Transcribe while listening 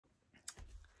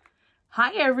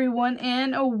Hi everyone,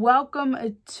 and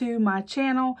welcome to my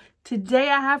channel. Today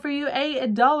I have for you a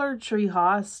Dollar Tree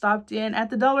haul. I stopped in at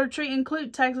the Dollar Tree in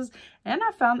Clute, Texas, and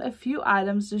I found a few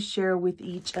items to share with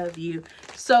each of you.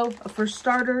 So for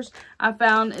starters, I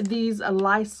found these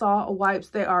Lysol wipes.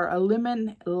 They are a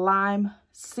lemon lime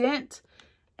scent,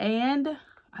 and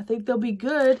I think they'll be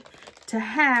good to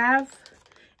have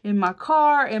in my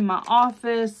car, in my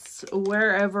office,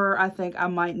 wherever I think I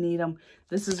might need them.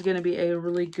 This is going to be a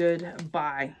really good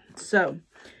buy. So,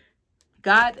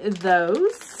 got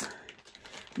those.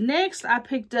 Next, I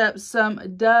picked up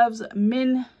some Dove's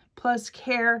Men Plus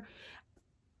Care.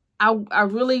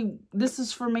 This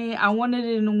is for me. I wanted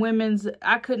it in women's.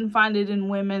 I couldn't find it in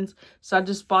women's, so I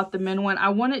just bought the men one. I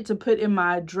wanted to put in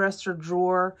my dresser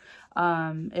drawer,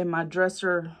 in my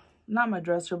dresser, not my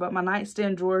dresser, but my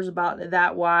nightstand drawer is about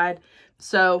that wide.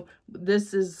 So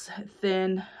this is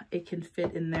thin. It can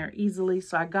fit in there easily.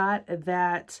 So I got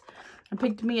that. I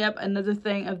picked me up another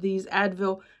thing of these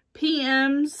Advil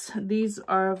PMs. These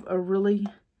are really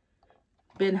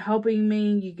been helping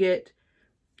me. You get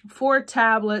 4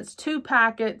 tablets, 2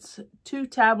 packets, 2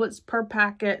 tablets per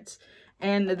packet,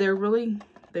 and they really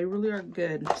are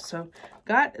good. So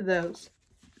got those.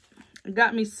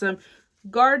 Got me some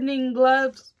gardening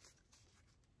gloves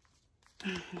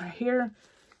right here.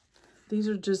 These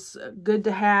are just good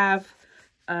to have,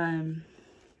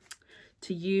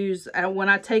 to use. When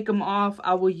I take them off,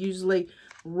 I will usually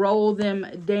roll them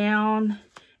down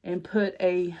and put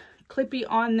a clippy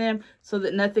on them so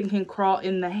that nothing can crawl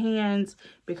in the hands,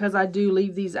 because I do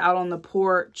leave these out on the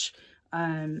porch,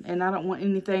 and I don't want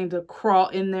anything to crawl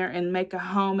in there and make a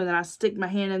home, and then I stick my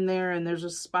hand in there and there's a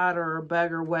spider or a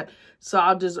bug or what. So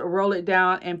I'll just roll it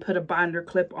down and put a binder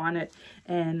clip on it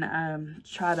and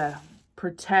try to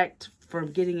protect from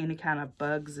getting any kind of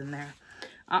bugs in there.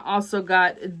 I also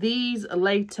got these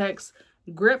latex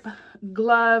grip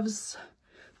gloves.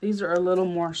 These are a little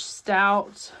more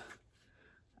stout.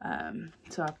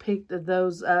 So I picked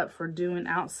those up for doing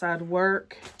outside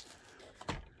work.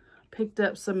 Picked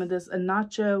up some of this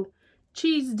nacho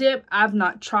cheese dip. I've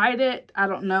not tried it. I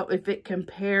don't know if it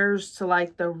compares to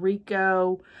like the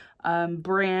Rico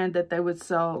brand that they would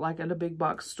sell like at a big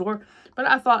box store, but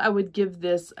I thought I would give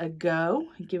this a go,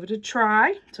 give it a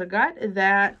try. So I got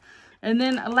that. And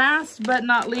then last but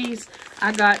not least,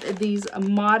 I got these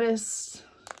Modest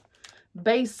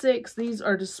Basics. These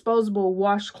are disposable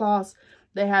washcloths.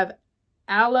 They have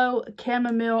aloe,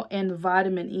 chamomile, and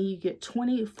vitamin E. You get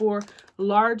 24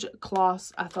 large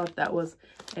cloths. I thought that was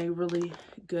a really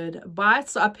good buy,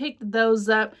 so I picked those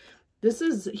up. This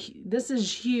is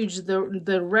huge.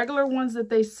 The regular ones that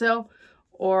they sell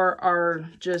are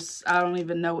just, I don't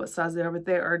even know what size they are, but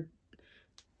they are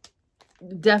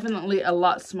definitely a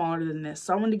lot smaller than this.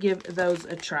 So I want to give those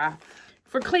a try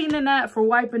for cleaning up, for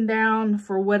wiping down,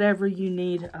 for whatever you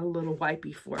need a little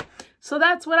wipey for. So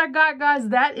that's what I got, guys.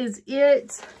 That is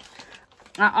it.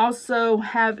 I also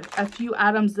have a few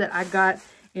items that I got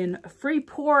in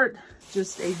Freeport,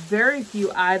 just a very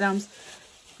few items.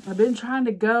 I've been trying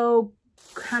to go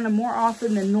kind of more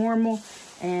often than normal,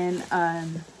 and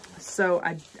so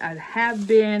I have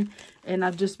been, and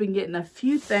I've just been getting a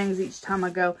few things each time I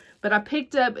go. But I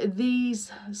picked up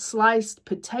these sliced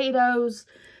potatoes.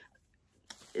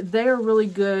 They're really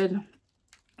good.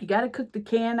 You got to cook the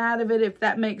can out of it, if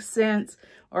that makes sense,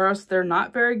 or else they're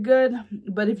not very good.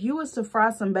 But if you was to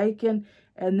fry some bacon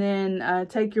and then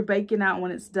take your bacon out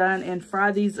when it's done and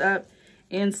fry these up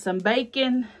in some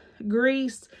bacon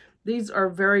grease, these are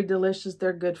very delicious.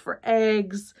 They're good for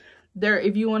eggs.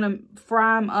 If you want to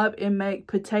fry them up and make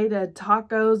potato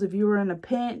tacos, if you were in a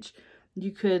pinch,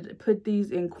 you could put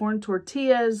these in corn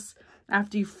tortillas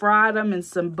after you fried them, and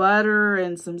some butter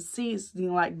and some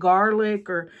seasoning like garlic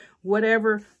or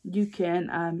whatever. You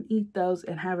can eat those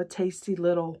and have a tasty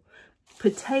little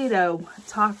potato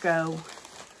taco.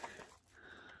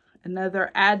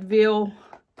 Another Advil.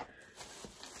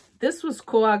 This was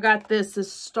cool. I got this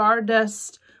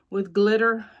Stardust with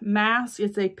glitter mask.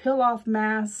 It's a peel-off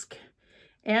mask.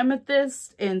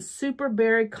 Amethyst and Super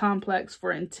Berry Complex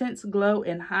for intense glow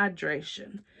and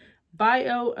hydration.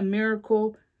 Bio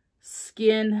Miracle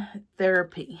Skin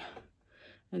Therapy.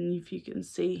 And if you can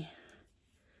see,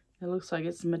 it looks like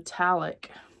it's metallic.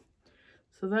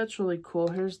 So that's really cool.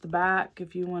 Here's the back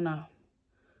if you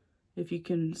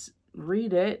can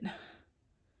read it.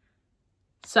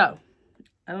 So,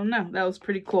 I don't know. That was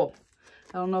pretty cool.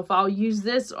 I don't know if I'll use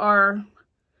this or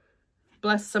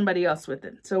bless somebody else with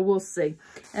it. So we'll see.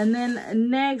 And then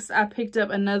next, I picked up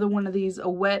another one of these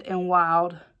Wet n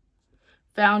Wild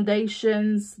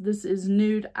foundations. This is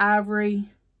Nude Ivory.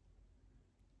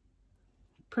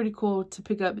 Pretty cool to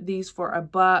pick up these for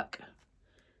 $1.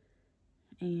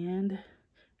 And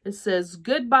it says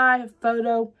goodbye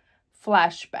photo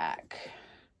flashback.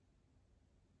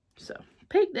 So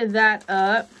picked that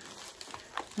up.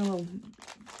 I'll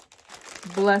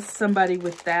bless somebody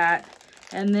with that.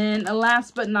 And then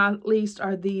last but not least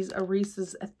are these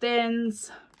Reese's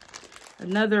Thins.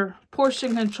 Another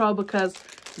portion control, because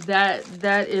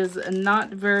that is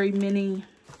not very many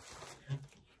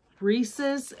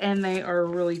Reese's and they are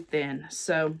really thin.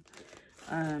 So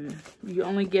you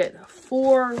only get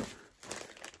 4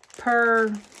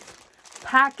 per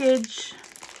package.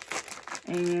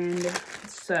 And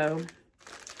so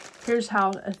here's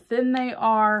how thin they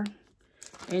are.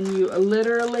 And you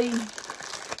literally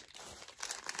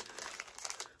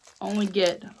only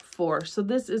get 4. So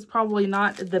this is probably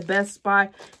not the best buy.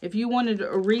 If you wanted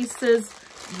Reese's,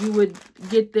 you would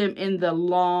get them in the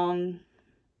long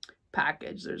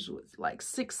package. There's like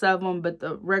 6 of them, but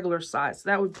the regular size.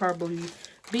 That would probably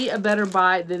be a better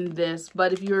buy than this.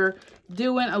 But if you're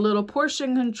doing a little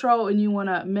portion control and you want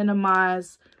to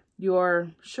minimize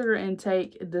your sugar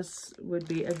intake, this would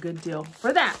be a good deal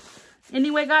for that.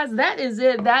 Anyway, guys, that is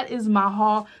it. That is my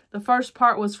haul. The first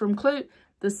part was from Clute.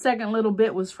 The second little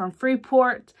bit was from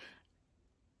Freeport.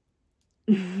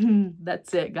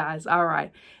 That's it, guys. All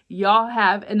right. Y'all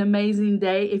have an amazing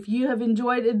day. If you have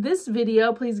enjoyed this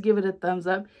video, please give it a thumbs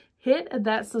up. Hit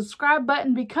that subscribe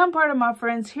button. Become part of my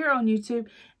friends here on YouTube.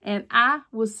 And I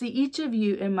will see each of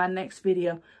you in my next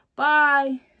video.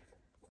 Bye.